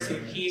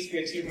and peace be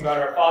unto you from God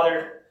our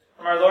Father,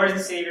 from our Lord and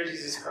Savior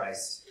Jesus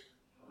Christ.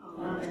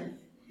 Amen.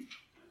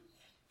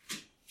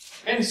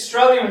 I've been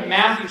struggling with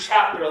Matthew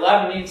chapter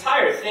 11, the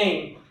entire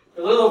thing,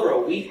 for a little over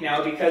a week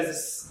now, because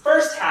the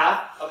first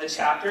half of the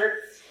chapter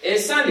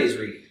is Sunday's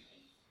reading.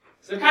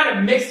 So they're kind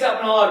of mixed up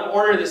and all out of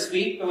order this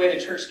week, the way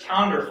the church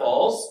calendar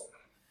falls.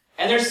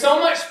 And there's so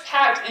much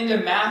packed into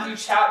Matthew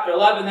chapter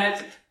 11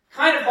 that it's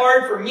kind of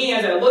hard for me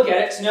as I look at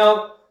it to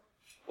know,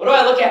 what do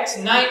I look at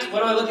tonight? What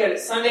do I look at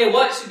Sunday?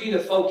 What should be the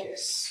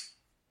focus?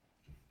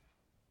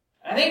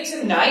 And I think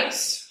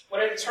tonight,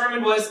 what I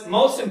determined was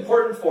most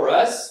important for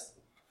us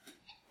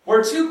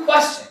were two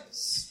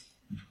questions.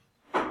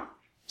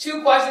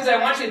 Two questions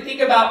I want you to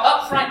think about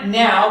up front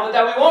now, but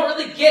that we won't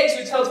really get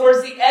to until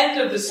towards the end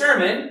of the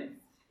sermon,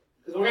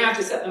 because we're going to have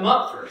to set them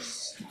up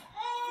first.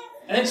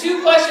 And the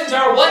two questions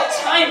are, what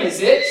time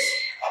is it?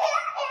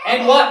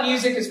 And what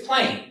music is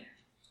playing?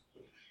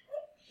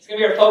 It's going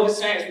to be our focus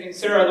tonight as we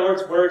consider our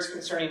Lord's words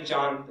concerning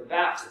John the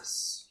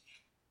Baptist.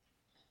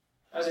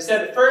 As I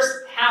said, the first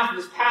half of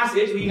this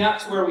passage, leading up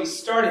to where we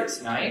started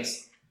tonight,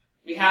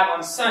 we have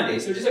on Sunday.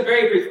 So just a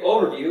very brief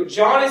overview.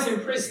 John is in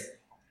prison.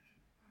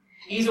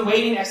 He's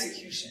awaiting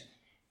execution.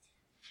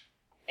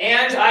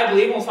 And I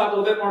believe, and we'll talk a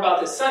little bit more about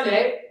this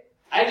Sunday,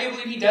 I do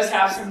believe he does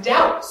have some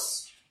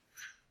doubts.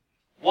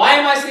 Why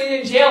am I sitting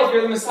in jail if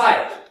you're the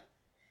Messiah?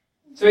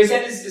 So he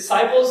sent his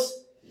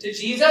disciples to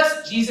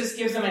Jesus. Jesus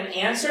gives them an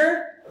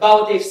answer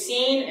about what they've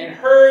seen and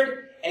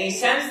heard, and he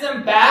sends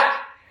them back.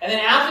 And then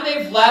after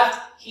they've left,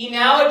 he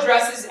now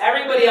addresses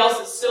everybody else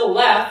that's still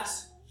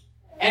left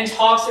and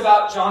talks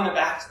about John the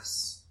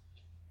Baptist.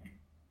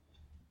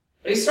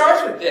 But he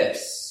starts with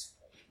this.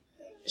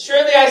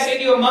 Surely I say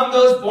to you, among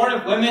those born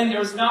of women, there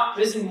was not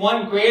risen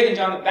one greater than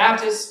John the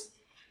Baptist,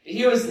 but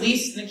he who is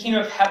least in the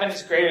kingdom of heaven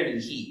is greater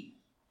than he.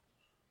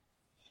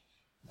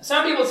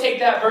 Some people take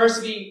that verse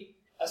to be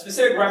a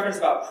specific reference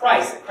about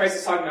Christ, that Christ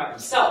is talking about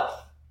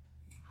himself,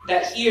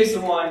 that he is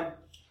the one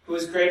who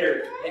is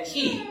greater than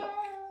he. And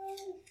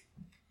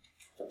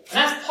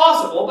that's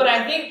possible, but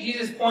I think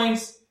Jesus'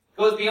 point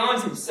goes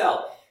beyond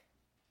himself.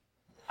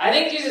 I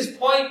think Jesus'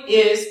 point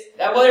is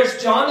that whether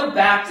it's John the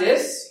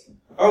Baptist,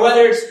 or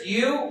whether it's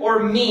you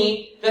or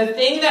me, the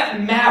thing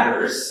that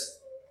matters,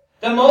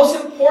 the most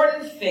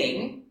important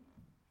thing,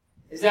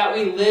 is that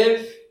we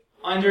live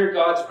under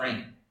God's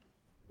reign.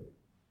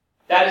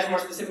 That is more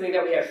specifically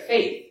that we have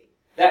faith,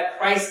 that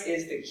Christ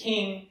is the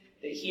King,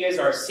 that he is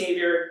our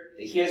Savior,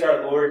 that he is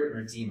our Lord and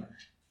Redeemer.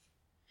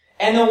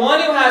 And the one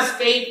who has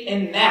faith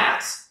in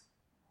that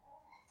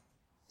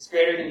is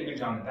greater than even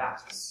John the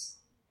Baptist.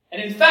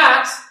 And in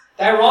fact,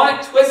 the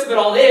ironic twist of it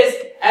all is,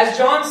 as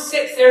John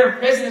sits there in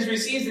prison and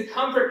receives the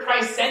comfort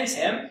Christ sent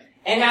him,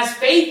 and has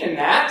faith in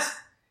that,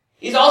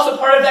 he's also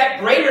part of that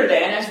greater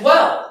than as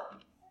well.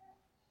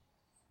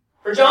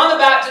 For John the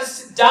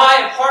Baptist to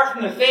die apart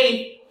from the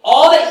faith,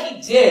 all that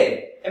he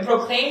did in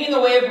proclaiming the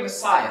way of the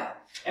Messiah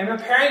and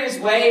preparing his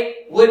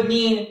way would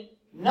mean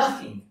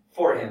nothing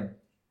for him.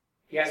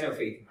 He has no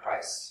faith in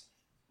Christ.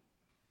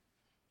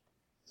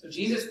 So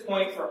Jesus'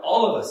 point for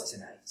all of us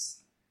tonight,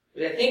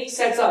 which I think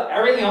sets up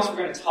everything else we're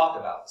going to talk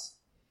about,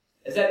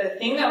 is that the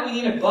thing that we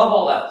need above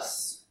all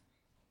else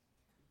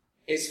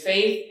is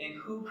faith in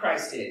who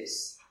Christ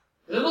is.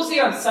 As we'll see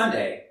on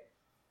Sunday,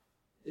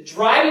 the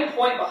driving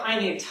point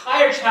behind the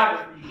entire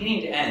chapter from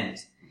beginning to end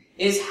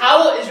is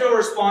how will Israel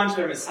respond to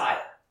their Messiah,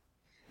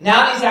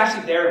 now that he's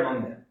actually there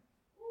among them.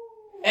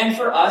 And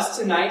for us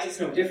tonight, it's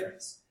no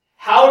different.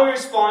 How will we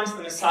respond to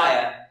the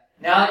Messiah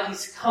now that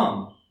he's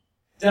come,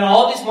 done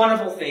all these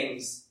wonderful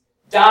things,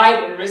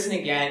 died and risen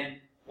again?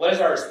 What is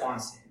our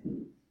response to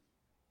him?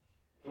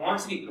 We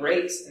want to be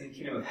great in the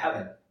kingdom of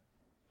heaven.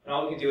 And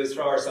all we can do is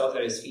throw ourselves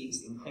at his feet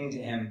and cling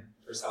to him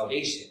for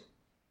salvation.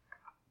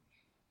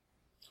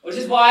 Which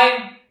is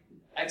why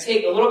I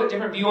take a little bit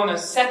different view on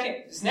this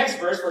next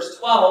verse, verse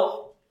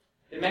 12,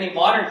 than many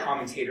modern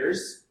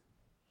commentators.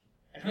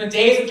 And from the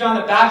days of John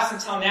the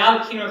Baptist until now,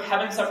 the kingdom of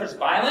heaven suffers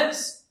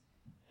violence,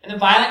 and the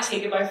violent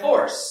take it by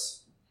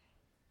force.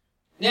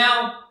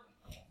 Now,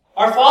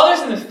 our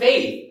fathers in the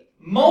faith,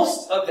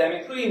 most of them,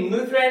 including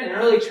Lutheran and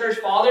early church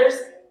fathers,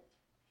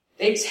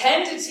 they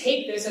tend to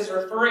take this as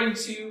referring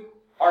to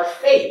our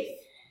faith,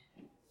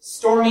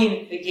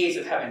 storming the gates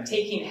of heaven,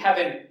 taking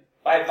heaven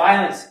by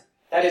violence.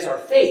 That is our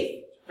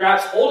faith.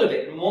 Grabs hold of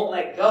it and won't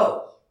let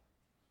go.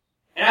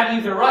 And I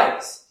believe they're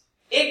right.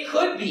 It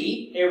could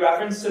be a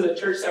reference to the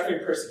church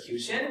suffering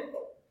persecution,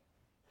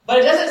 but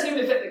it doesn't seem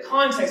to fit the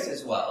context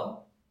as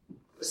well,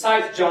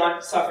 besides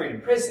John suffering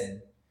in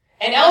prison.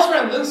 And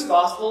elsewhere in Luke's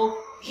gospel,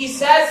 he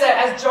says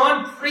that as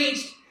John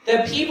preached,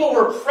 the people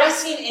were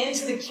pressing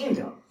into the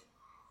kingdom.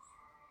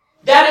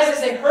 That is,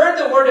 as they heard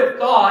the word of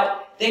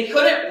God, they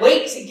couldn't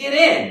wait to get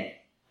in.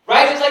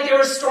 Right? It's like they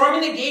were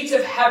storming the gates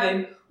of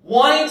heaven,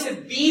 wanting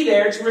to be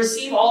there to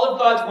receive all of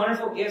God's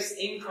wonderful gifts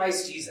in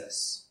Christ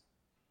Jesus.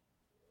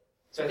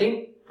 So I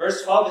think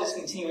verse 12 is just a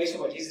continuation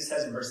of what Jesus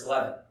says in verse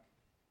 11.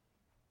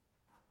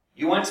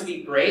 You want to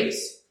be great?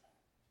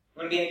 You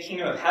want to be in the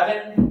kingdom of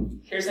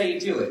heaven? Here's how you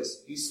do it.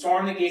 You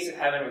storm the gates of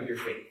heaven with your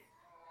faith.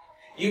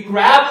 You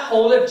grab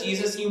hold of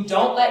Jesus and you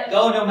don't let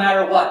go no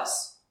matter what.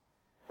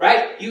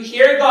 Right? You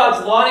hear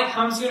God's law and it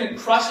comes to you and it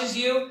crushes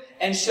you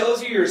and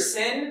shows you your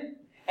sin,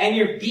 and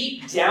you're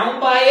beat down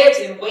by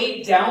it and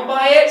weighed down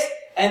by it,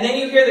 and then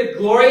you hear the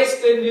glorious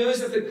good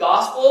news of the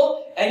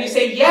gospel, and you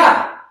say,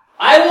 yeah,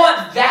 I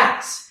want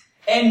that,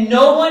 and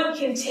no one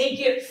can take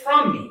it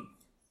from me.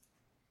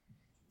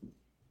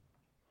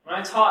 When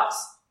I taught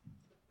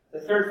the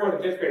 3rd, 4th,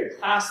 and 5th grade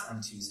class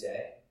on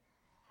Tuesday,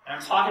 and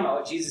I'm talking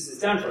about what Jesus has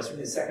done for us from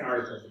his second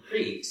article of the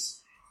Creed,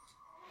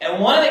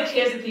 and one of the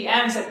kids at the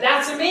end said,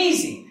 that's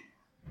amazing.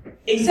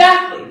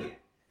 Exactly.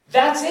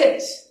 That's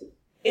it.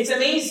 It's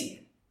amazing.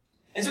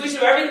 And so we should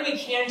do everything we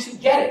can to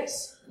get it.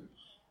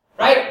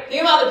 Right?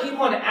 Think about the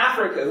people in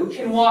Africa who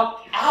can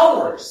walk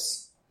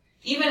hours,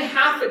 even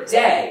half a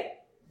day,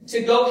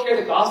 to go hear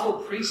the gospel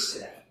preached to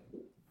them.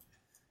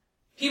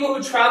 People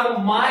who travel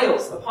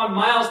miles upon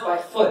miles by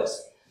foot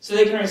so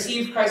they can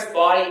receive Christ's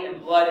body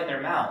and blood in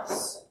their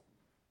mouths.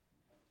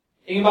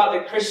 Think about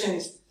the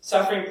Christians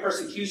suffering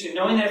persecution,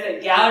 knowing that if they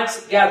gathered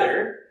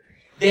together,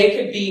 they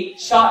could be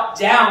shot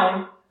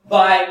down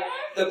by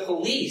the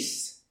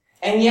police,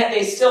 and yet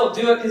they still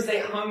do it because they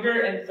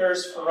hunger and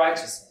thirst for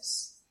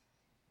righteousness.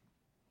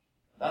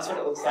 That's what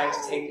it looks like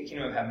to take the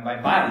kingdom of heaven by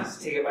violence,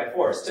 to take it by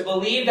force. To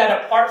believe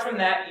that apart from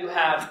that, you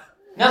have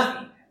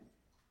nothing.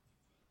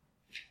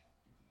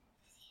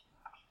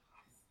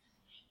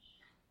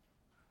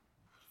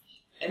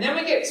 And then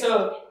we get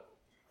to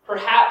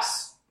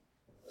perhaps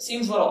what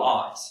seems a little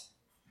odd.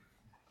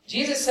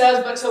 Jesus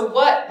says, but to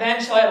what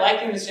then shall I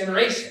liken this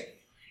generation?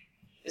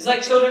 It's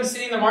like children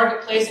sitting in the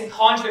marketplace and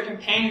calling to their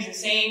companions and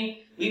saying,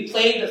 we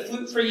played the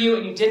flute for you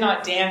and you did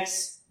not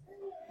dance.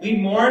 We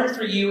mourned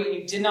for you and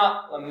you did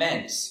not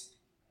lament.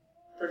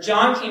 For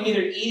John came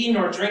neither eating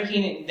nor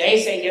drinking, and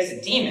they say he has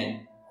a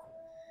demon.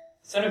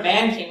 The Son of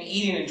Man came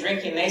eating and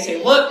drinking, and they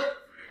say, look,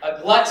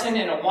 a glutton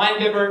and a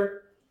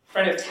winebibber,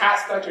 friend of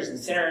tax collectors and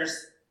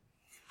sinners.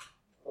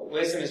 But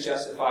wisdom is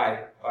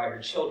justified by her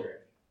children.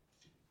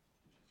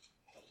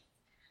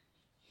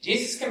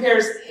 Jesus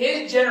compares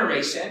his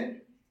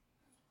generation,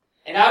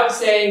 and I would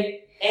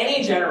say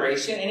any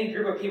generation, any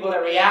group of people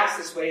that reacts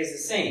this way is the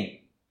same.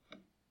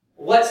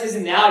 What's his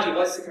analogy?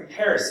 What's the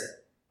comparison?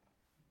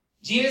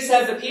 Jesus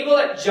says the people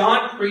that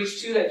John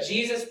preached to, that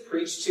Jesus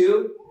preached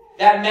to,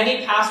 that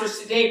many pastors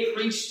today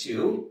preach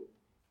to,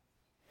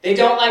 they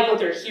don't like what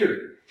they're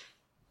hearing.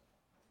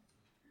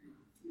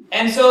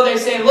 And so they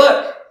say,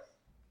 look,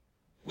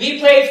 we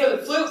played for the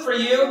flute for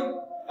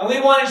you, and we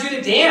wanted you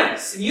to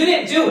dance, and you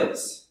didn't do it.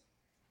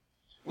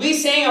 We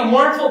sang a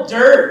mournful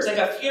dirge, like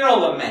a funeral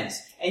lament,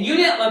 and you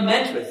didn't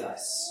lament with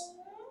us.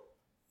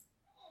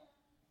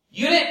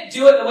 You didn't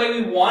do it the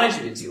way we wanted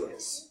you to do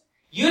it.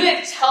 You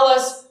didn't tell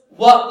us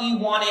what we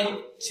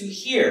wanted to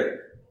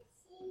hear.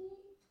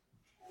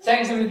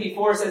 2 Timothy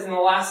 4 says in the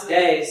last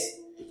days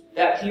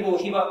that people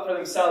will heap up for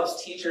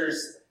themselves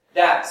teachers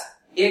that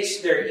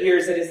itch their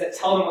ears, that is, that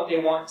tell them what they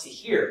want to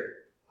hear.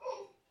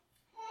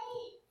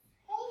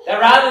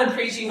 That rather than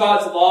preaching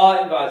God's law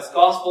and God's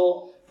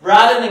gospel,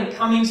 rather than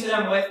coming to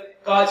them with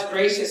God's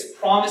gracious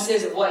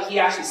promises of what he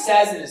actually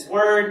says in his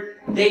word,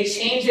 they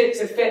change it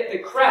to fit the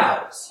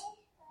crowds.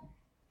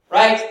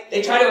 Right?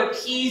 They try to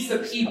appease the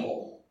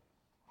people.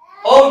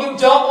 Oh, you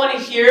don't want to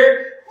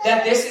hear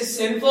that this is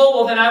sinful?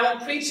 Well, then I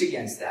won't preach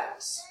against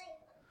that.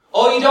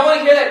 Oh, you don't want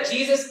to hear that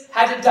Jesus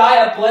had to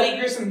die a bloody,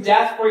 gruesome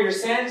death for your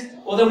sins?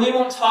 Well, then we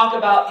won't talk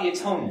about the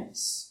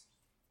atonements.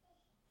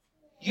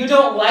 You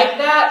don't like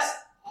that?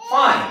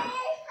 Fine.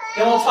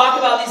 Then we'll talk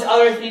about these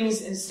other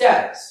things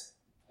instead.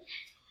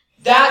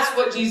 That's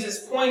what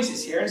Jesus' point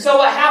is here. And so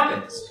what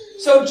happens?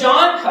 So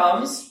John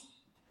comes,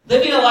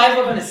 living a life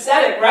of an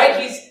ascetic,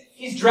 right?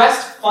 He's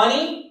dressed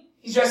funny.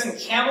 He's dressed in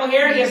camel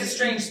hair. He has a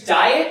strange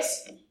diet.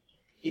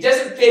 He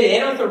doesn't fit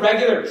in with the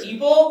regular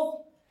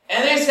people.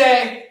 And they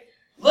say,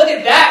 look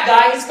at that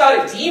guy. He's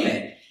got a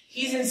demon.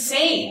 He's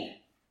insane.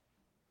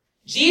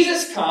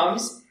 Jesus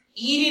comes,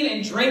 eating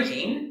and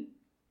drinking,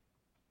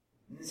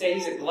 and say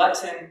he's a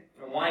glutton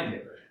and a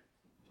winebibber,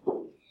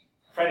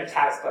 a friend of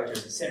tax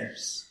collectors and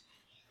sinners.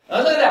 Now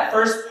let's look at that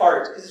first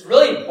part, because it's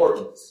really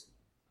important.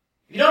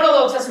 If you don't know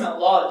the Old Testament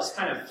law, it just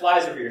kind of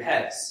flies over your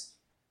heads.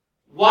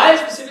 Why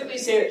specifically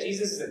say that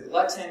Jesus is a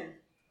glutton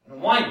and a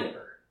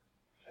winebibber,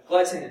 a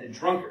glutton and a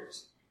drunkard?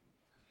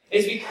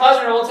 It's because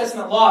in our Old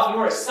Testament law, if you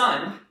were a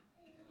son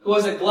who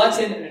was a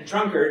glutton and a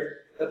drunkard,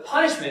 the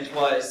punishment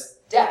was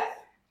death.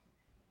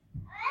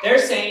 They're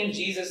saying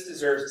Jesus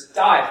deserves to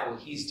die for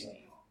what he's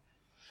doing.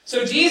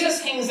 So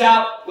Jesus hangs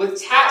out with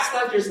tax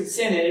collectors and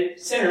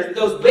sinners, with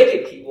those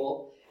wicked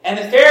people, and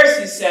the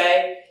Pharisees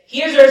say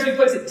he deserves to be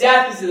put to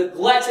death as a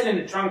glutton and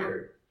a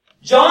drunkard.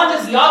 John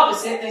does the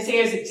opposite, and they say he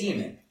has a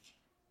demon.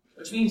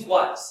 Which means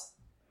what?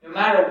 No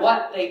matter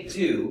what they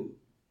do,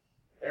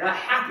 they're not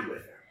happy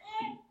with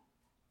him.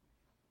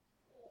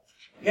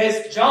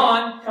 Because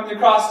John comes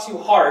across too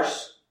harsh,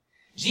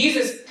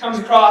 Jesus comes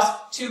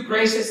across too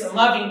gracious and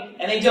loving,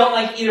 and they don't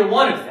like either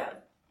one of them.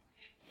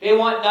 They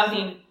want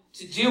nothing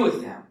to do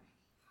with them.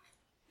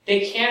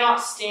 They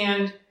cannot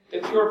stand the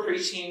pure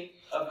preaching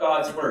of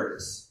God's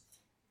words.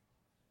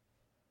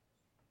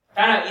 I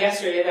found out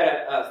yesterday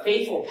that a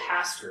faithful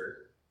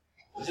pastor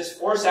was just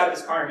forced out of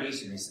his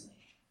congregation recently.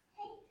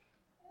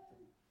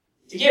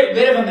 To get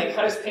rid of him, they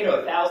cut his pay to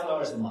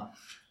 $1,000 a month.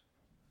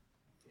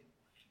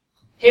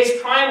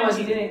 His crime was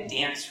he didn't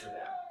dance for them.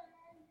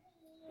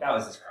 That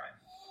was his crime.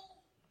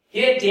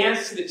 He didn't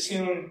dance to the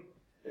tune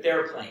that they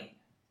were playing.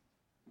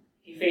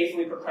 He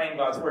faithfully proclaimed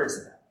God's words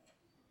to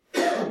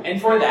them.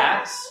 And for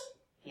that,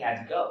 he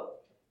had to go.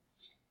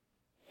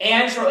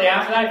 And shortly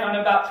after that, I found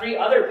out about 3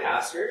 other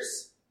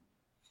pastors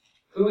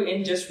who,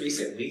 in just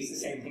recent weeks, the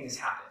same thing has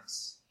happened.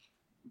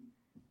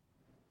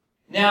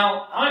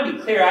 Now, I want to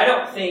be clear, I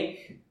don't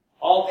think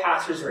all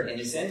pastors are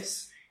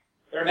innocent.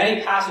 There are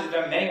many pastors who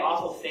have done many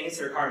awful things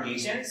to their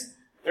congregations.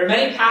 There are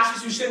many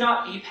pastors who should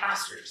not be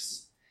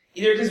pastors,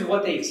 either because of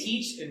what they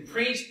teach and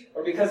preach,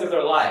 or because of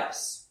their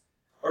lives,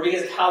 or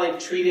because of how they've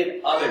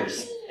treated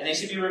others, and they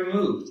should be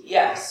removed,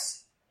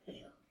 yes.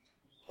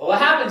 But what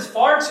happens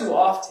far too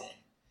often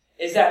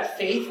is that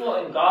faithful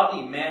and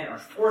godly men are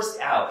forced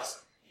out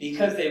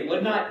because they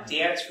would not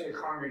dance for the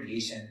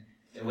congregation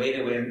the way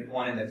they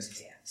wanted them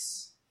to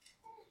dance.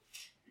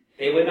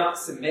 They would not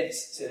submit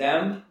to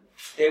them.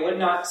 They would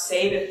not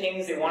say the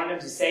things they wanted them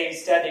to say.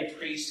 Instead, they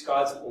preached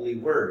God's holy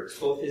word,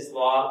 both his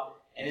law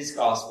and his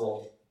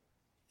gospel.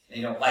 And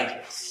they don't like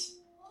it. So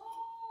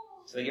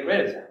they get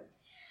rid of them.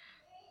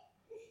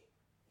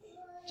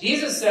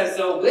 Jesus says,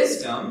 though,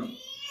 wisdom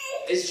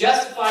is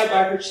justified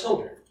by her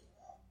children.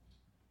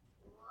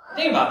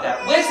 Think about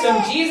that.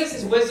 Wisdom, Jesus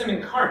is wisdom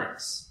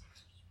incarnate.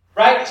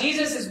 Right?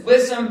 Jesus is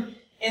wisdom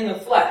in the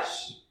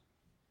flesh.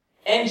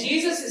 And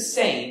Jesus is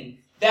saying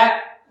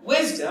that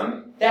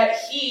wisdom, that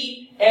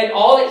he and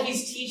all that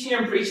he's teaching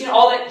and preaching,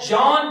 all that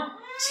John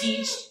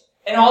teached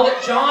and all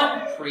that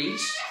John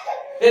preached,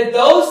 that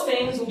those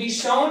things will be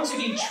shown to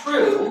be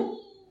true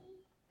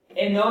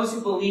in those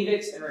who believe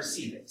it and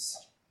receive it.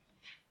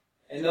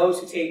 And those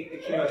who take the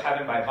kingdom of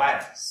heaven by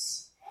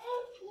violence.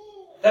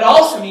 That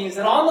also means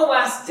that on the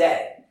last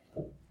day,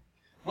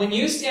 when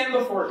you stand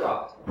before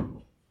God,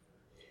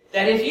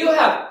 that if you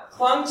have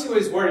clung to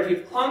his word, if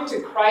you've clung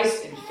to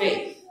Christ in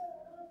faith,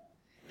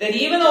 that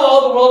even though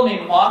all the world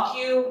may mock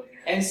you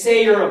and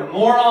say you're a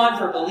moron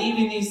for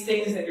believing these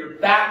things, that you're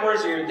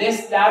backwards, or you're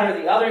this, that,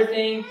 or the other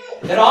thing,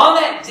 that on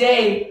that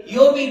day,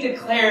 you'll be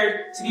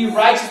declared to be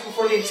righteous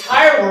before the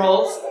entire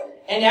world,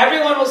 and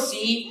everyone will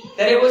see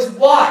that it was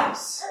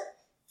wise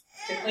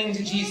to cling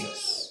to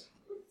Jesus.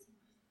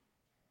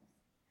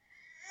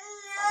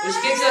 Which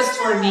gets us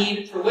to our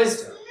need for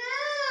wisdom.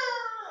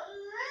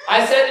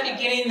 I said at the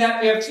beginning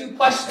that we have 2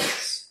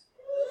 questions.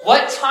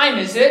 What time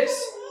is it?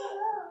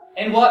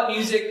 And what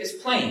music is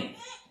playing?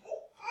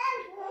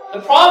 The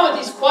problem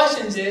with these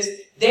questions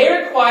is they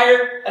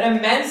require an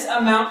immense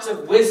amount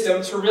of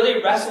wisdom to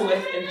really wrestle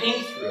with and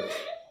think through.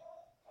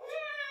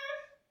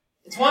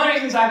 It's one of the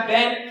reasons I've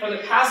been, for the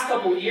past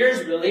couple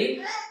years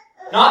really,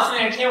 not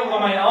something I came up with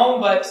on my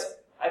own, but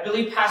I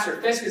believe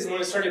Pastor Fisk is the one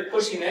who started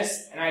pushing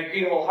this, and I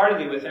agree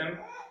wholeheartedly with him,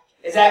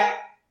 is that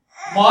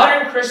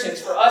modern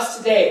Christians, for us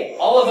today,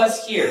 all of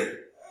us here,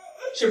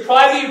 should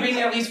probably be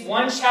reading at least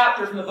 1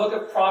 chapter from the book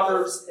of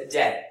Proverbs a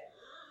day.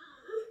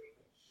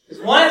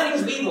 Because one of the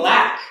things we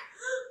lack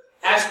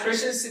as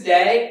Christians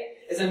today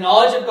is a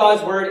knowledge of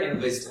God's word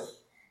and wisdom.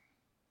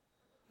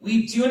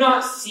 We do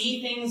not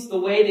see things the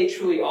way they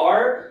truly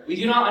are. We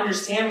do not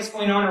understand what's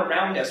going on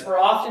around us. We're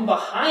often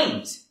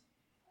behind.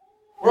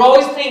 We're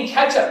always playing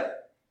catch up.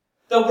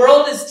 The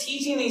world is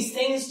teaching these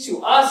things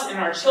to us and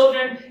our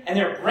children, and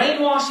they're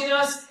brainwashing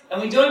us,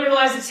 and we don't even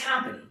realize it's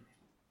happening.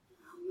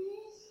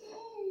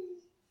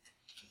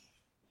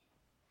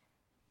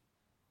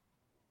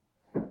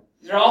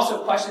 There are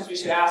also questions we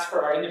should ask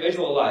for our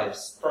individual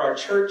lives, for our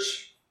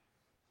church.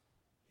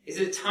 Is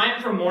it a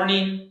time for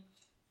mourning,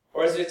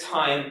 or is it a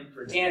time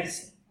for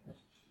dancing?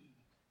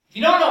 If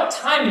you don't know what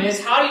time it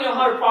is, how do you know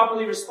how to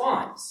properly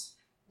respond?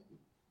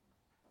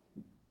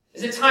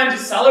 Is it time to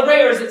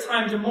celebrate, or is it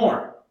time to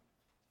mourn?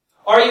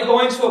 Are you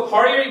going to a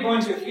party, or are you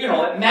going to a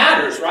funeral? It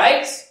matters,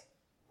 right?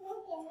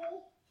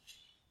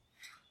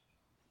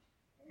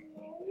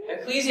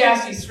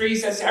 Ecclesiastes 3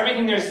 says, to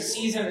everything there's a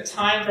season, a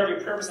time for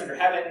every purpose under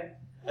heaven,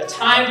 a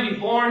time to be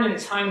born and a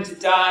time to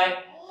die,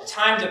 a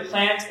time to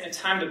plant and a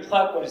time to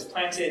pluck what is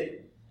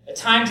planted, a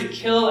time to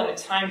kill and a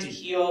time to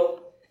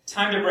heal, a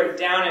time to break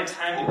down and a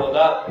time to build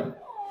up, a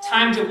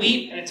time to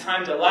weep and a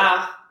time to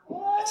laugh,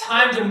 a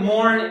time to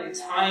mourn and a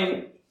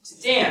time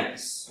to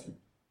dance.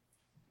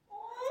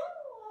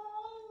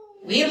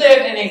 We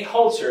live in a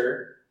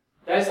culture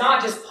that is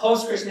not just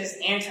post-Christian, it's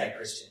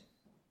anti-Christian.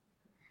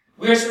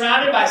 We are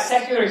surrounded by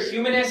secular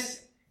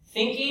humanist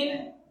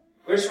thinking.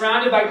 We're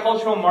surrounded by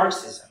cultural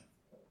Marxism.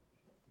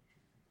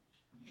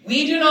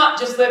 We do not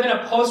just live in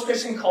a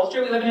post-Christian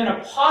culture, we live in an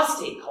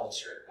apostate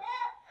culture.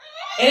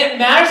 And it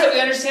matters that we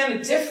understand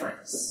the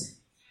difference.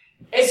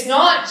 It's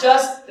not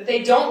just that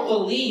they don't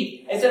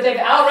believe, it's that they've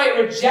outright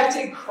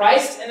rejected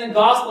Christ and the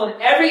gospel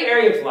in every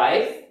area of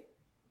life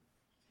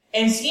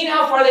and seen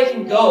how far they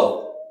can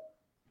go.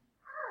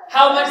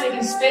 how much they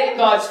can spit in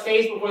God's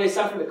face before they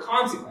suffer the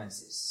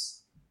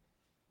consequences.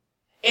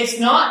 It's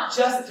not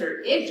just that they're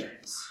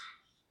ignorant.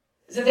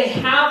 It's that they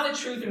have the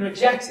truth and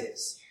reject it.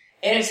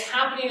 And it's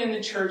happening in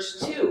the church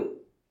too.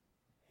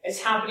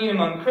 It's happening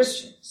among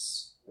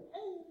Christians.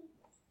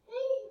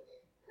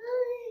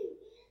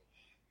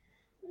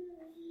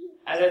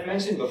 As I've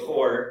mentioned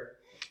before,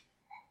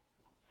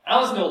 I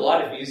don't listen to a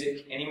lot of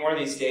music anymore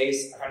these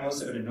days. I find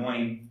most of it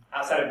annoying,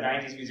 outside of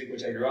 90s music,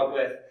 which I grew up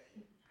with.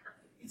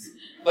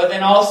 But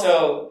then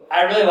also,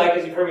 I really like,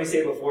 as you've heard me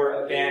say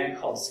before, a band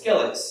called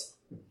Skillets.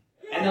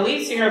 And the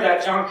lead singer of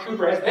that, John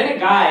Cooper, has been a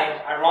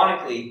guy,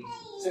 ironically,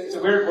 it's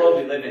a weird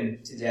world we live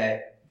in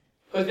today,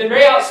 who has been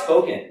very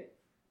outspoken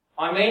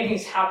on many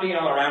things happening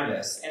all around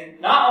us. And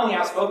not only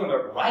outspoken,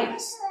 but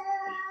right.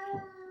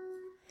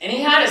 And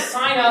he had a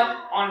sign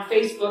up on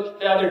Facebook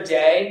the other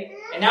day,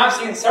 and now I've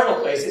seen it in several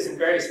places in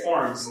various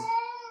forms.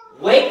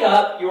 Wake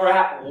up, you're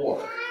at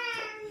war.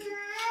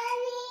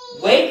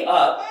 Wake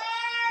up,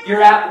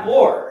 you're at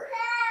war.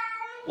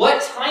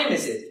 What time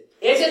is it?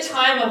 It's a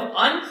time of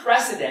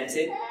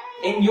unprecedented,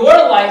 in your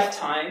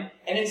lifetime,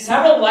 and in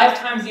several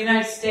lifetimes in the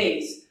United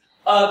States,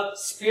 of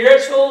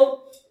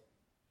spiritual,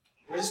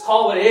 we'll just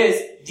call it what it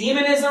is,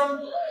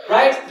 demonism,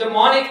 right?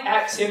 Demonic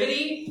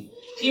activity.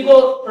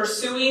 People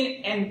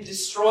pursuing and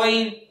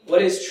destroying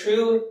what is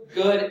true,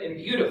 good, and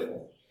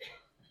beautiful.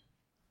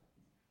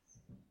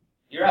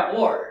 You're at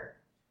war.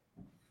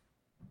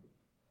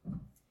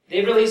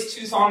 They've released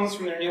 2 songs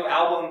from their new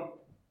album.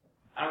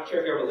 I don't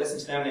care if you ever listen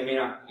to them. They may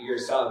not be your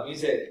style of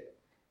music.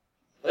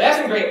 But they have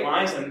some great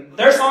lines, and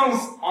their songs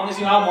on this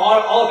new album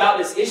are all about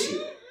this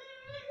issue.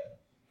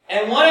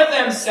 And one of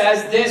them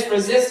says this: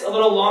 resist a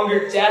little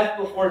longer, death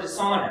before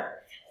dishonor.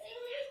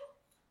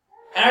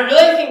 And I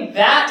really think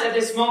that at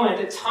this moment,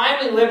 the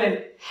time we live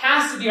in,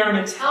 has to be our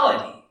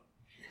mentality.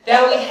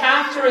 That we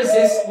have to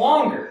resist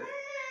longer.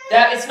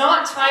 That it's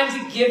not time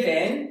to give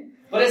in,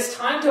 but it's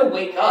time to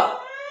wake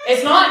up.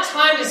 It's not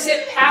time to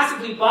sit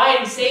passively by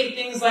and say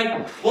things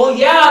like, well,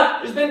 yeah,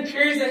 there's been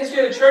periods in the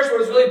history of the church where it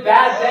was really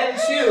bad then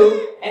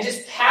too, and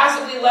just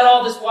passively let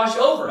all this wash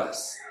over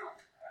us.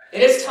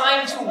 It is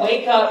time to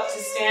wake up, to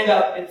stand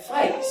up and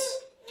fight.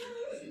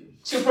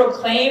 To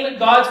proclaim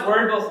God's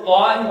word, both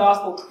law and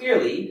gospel,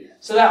 clearly,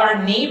 so that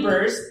our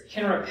neighbors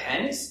can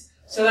repent,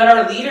 so that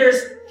our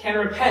leaders can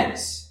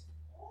repent.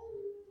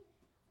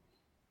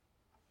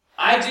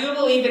 I do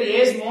believe it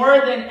is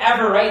more than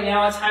ever right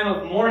now a time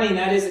of mourning.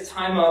 That is a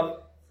time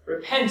of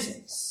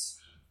repentance.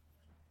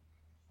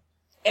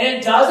 And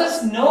it does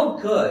us no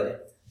good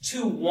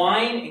to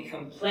whine and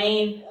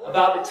complain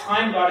about the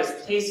time God has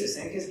placed us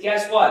in, because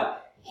guess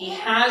what? He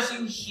has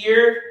you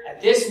here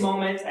at this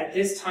moment, at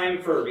this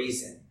time, for a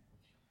reason.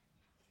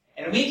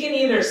 And we can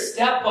either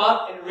step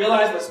up and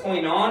realize what's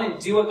going on and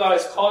do what God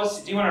has called us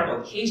to do in our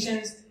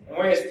vocations and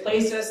where He has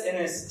placed us in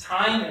this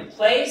time and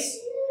place,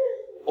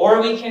 or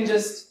we can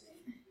just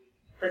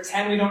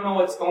pretend we don't know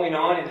what's going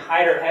on and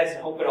hide our heads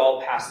and hope it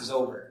all passes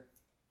over.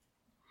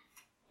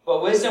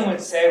 But wisdom would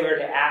say we're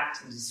to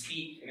act and to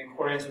speak in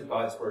accordance with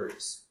God's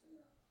words,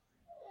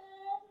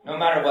 no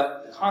matter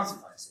what the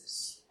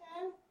consequences.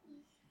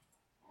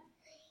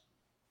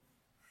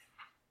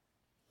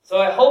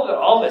 So I hope that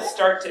all of us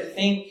start to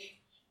think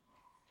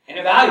and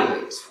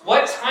evaluate.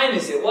 What time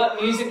is it? What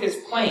music is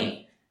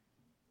playing?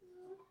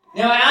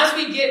 Now, as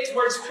we get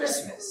towards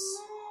Christmas,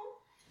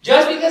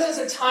 just because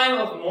it's a time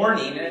of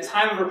mourning and a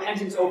time of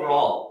repentance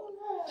overall,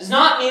 does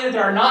not mean that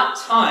there are not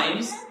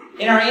times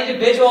in our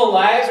individual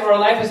lives or our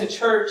life as a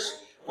church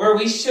where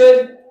we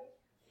shouldn't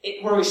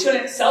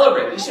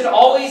celebrate. We should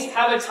always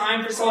have a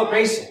time for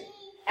celebration.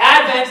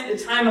 Advent,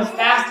 the time of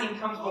fasting,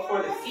 comes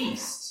before the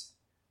feast.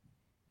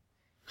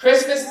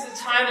 Christmas is the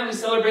time that we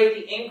celebrate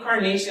the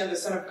incarnation of the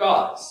Son of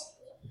God.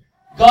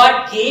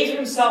 God gave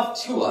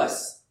Himself to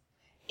us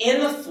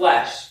in the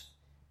flesh,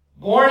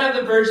 born of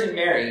the Virgin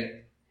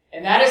Mary,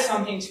 and that is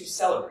something to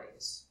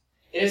celebrate.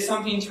 It is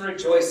something to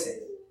rejoice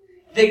in.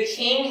 The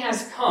King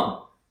has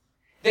come.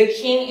 The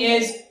King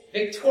is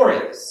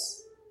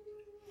victorious.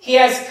 He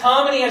has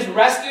come and He has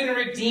rescued and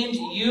redeemed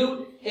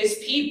you, His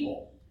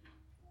people.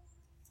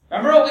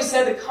 Remember what we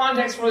said the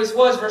context for this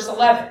was, verse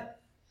 11.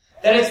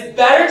 That it's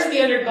better to be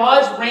under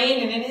God's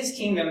reign and in His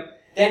kingdom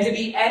than to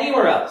be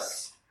anywhere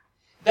else.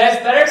 That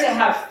it's better to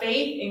have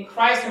faith in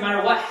Christ no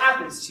matter what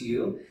happens to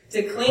you,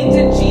 to cling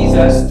to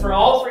Jesus for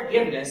all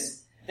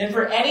forgiveness, than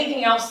for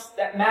anything else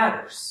that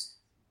matters.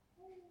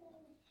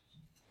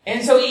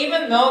 And so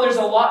even though there's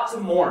a lot to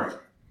mourn,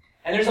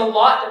 and there's a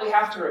lot that we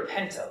have to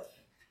repent of,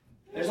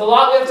 there's a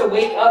lot we have to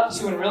wake up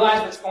to and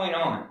realize what's going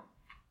on,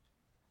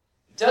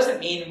 it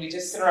doesn't mean we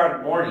just sit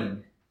around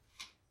mourning,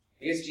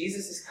 because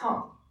Jesus has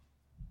come.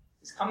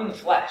 He's come in the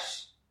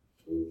flesh.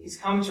 He's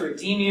come to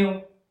redeem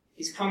you.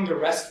 He's come to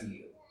rescue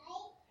you.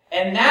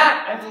 And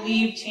that, I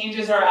believe,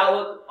 changes our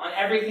outlook on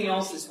everything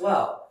else as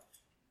well.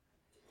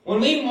 When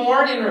we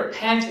mourn and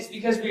repent, it's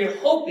because we are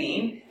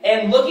hoping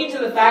and looking to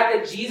the fact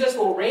that Jesus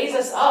will raise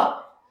us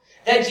up,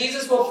 that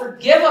Jesus will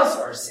forgive us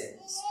our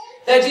sins,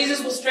 that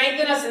Jesus will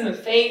strengthen us in the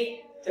faith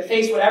to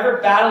face whatever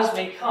battles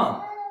may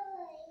come.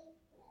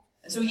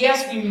 So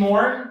yes, we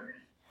mourn,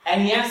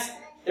 and yes,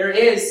 there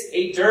is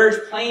a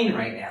dirge playing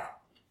right now.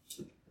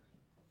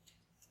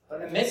 But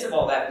in the midst of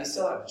all that, we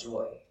still have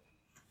joy.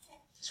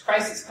 Because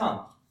Christ has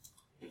come.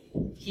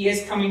 He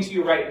is coming to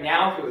you right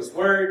now through His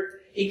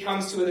Word. He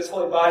comes to you with His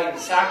holy body and the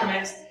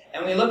sacraments.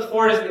 And we look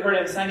forward, as we heard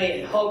on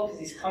Sunday, in hope because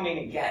He's coming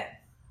again.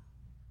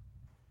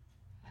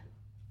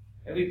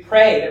 And we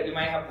pray that we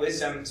might have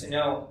wisdom to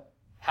know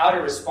how to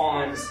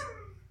respond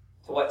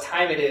to what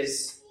time it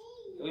is,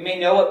 that we may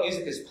know what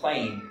music is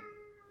playing,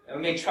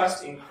 and we may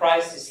trust in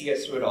Christ to see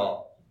us through it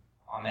all.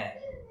 Amen.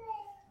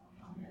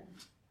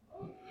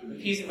 The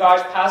peace of God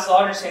which passes all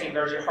understanding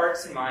guards your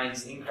hearts and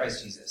minds in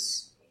Christ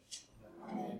Jesus. Amen.